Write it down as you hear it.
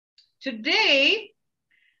Today,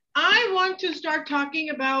 I want to start talking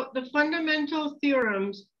about the fundamental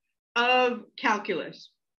theorems of calculus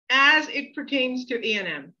as it pertains to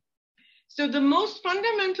E&M. So the most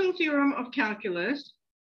fundamental theorem of calculus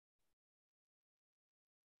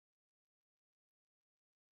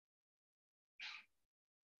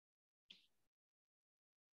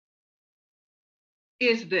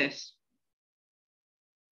is this.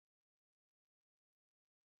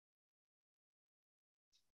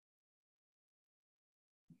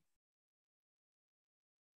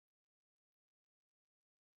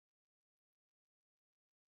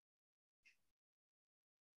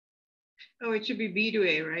 Oh, it should be B to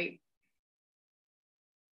A, right?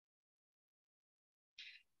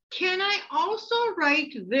 Can I also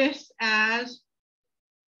write this as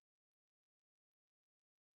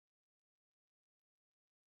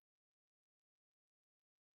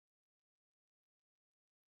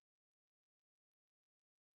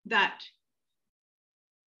that?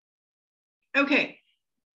 Okay,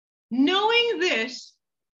 knowing this,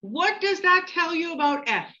 what does that tell you about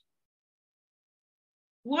F?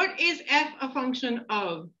 What is F a function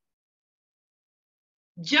of?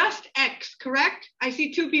 Just X, correct? I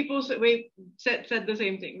see two people said the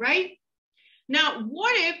same thing, right? Now,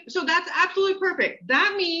 what if, so that's absolutely perfect.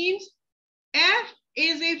 That means F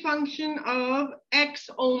is a function of X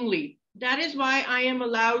only. That is why I am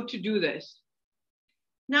allowed to do this.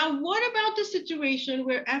 Now, what about the situation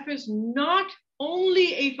where F is not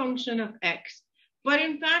only a function of X, but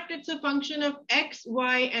in fact, it's a function of X,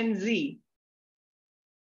 Y, and Z?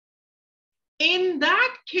 In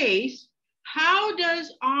that case, how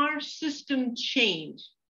does our system change?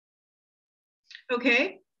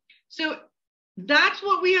 Okay, so that's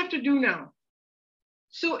what we have to do now.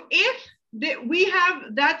 So if we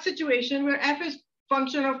have that situation where F is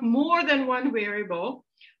function of more than one variable,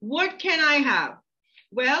 what can I have?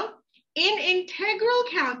 Well, in integral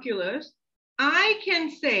calculus, I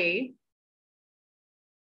can say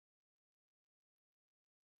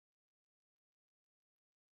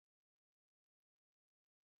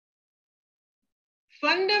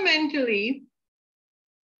fundamentally,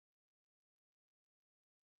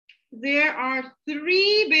 there are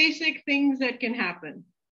three basic things that can happen.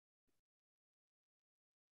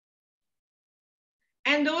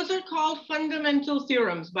 And those are called fundamental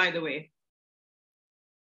theorems, by the way.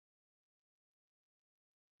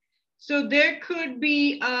 So there could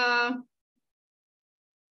be,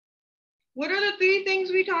 what are the three things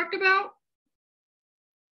we talked about?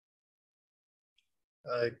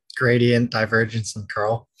 Gradient, divergence, and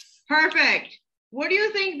curl. Perfect. What do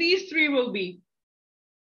you think these three will be?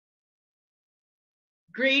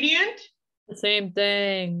 Gradient. The same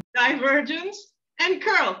thing. Divergence and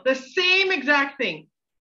curl, the same exact thing.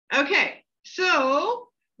 Okay, so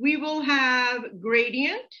we will have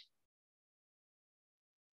gradient.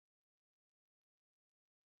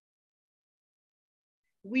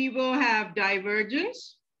 We will have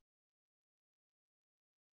divergence.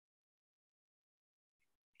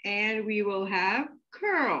 And we will have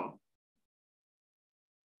curl.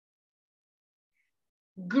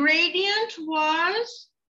 Gradient was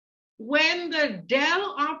when the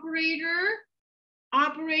del operator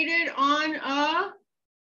operated on a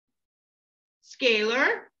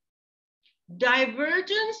scalar.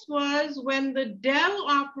 Divergence was when the del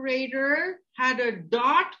operator had a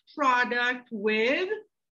dot product with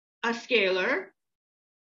a scalar.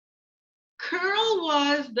 Curl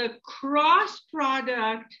was the cross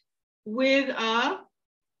product with a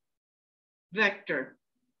vector.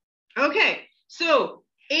 Okay, so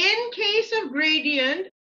in case of gradient,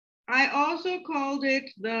 I also called it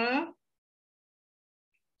the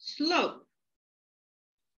slope.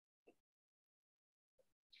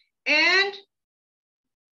 And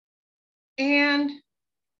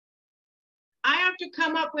I have to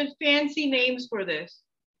come up with fancy names for this.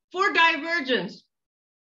 For divergence,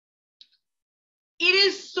 it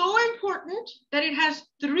is so important that it has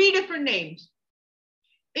three different names.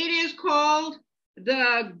 It is called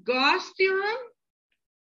the Gauss theorem,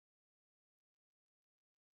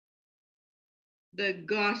 the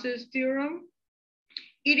Gauss's theorem.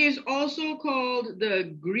 It is also called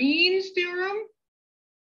the Green's theorem.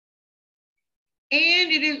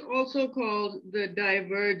 And it is also called the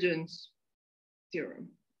divergence theorem.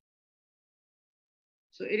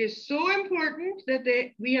 So it is so important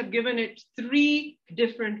that we have given it three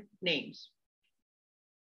different names.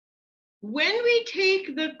 When we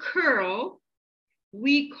take the curl,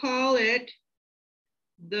 we call it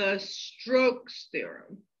the Stokes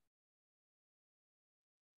theorem.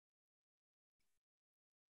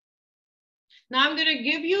 Now I'm going to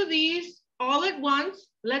give you these all at once.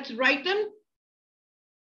 Let's write them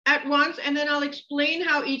at once, and then I'll explain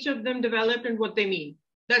how each of them developed and what they mean.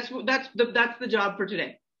 That's the job for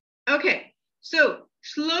today. Okay, so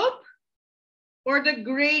slope or the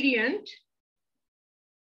gradient,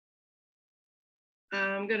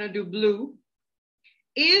 I'm gonna do blue,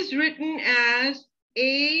 is written as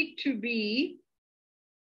A to B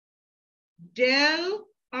del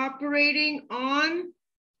operating on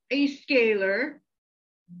a scalar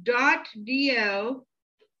dot dl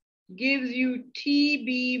gives you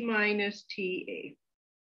TB minus TA.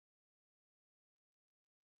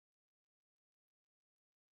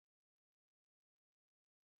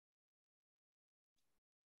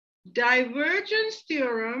 Divergence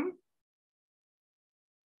theorem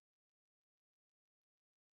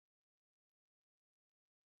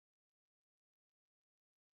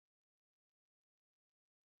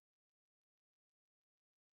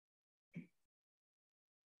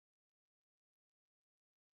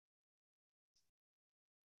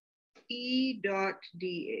E dot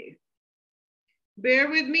dA. Bear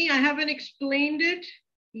with me, I haven't explained it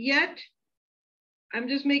yet. I'm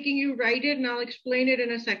just making you write it and I'll explain it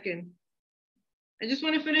in a second. I just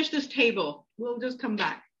want to finish this table. We'll just come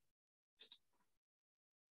back.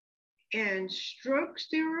 And Stokes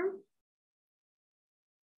theorem.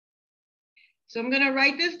 So I'm going to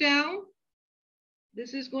write this down.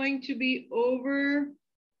 This is going to be over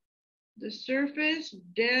the surface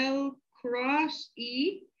del cross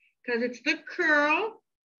E, because it's the curl,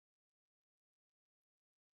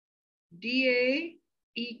 dA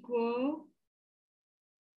equal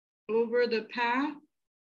over the path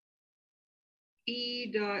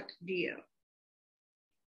E dot dl.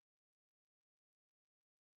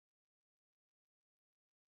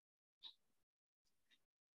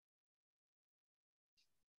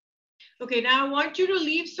 Okay, now I want you to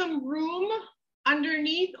leave some room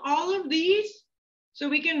underneath all of these so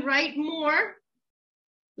we can write more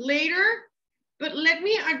later, but let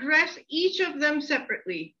me address each of them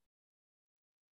separately.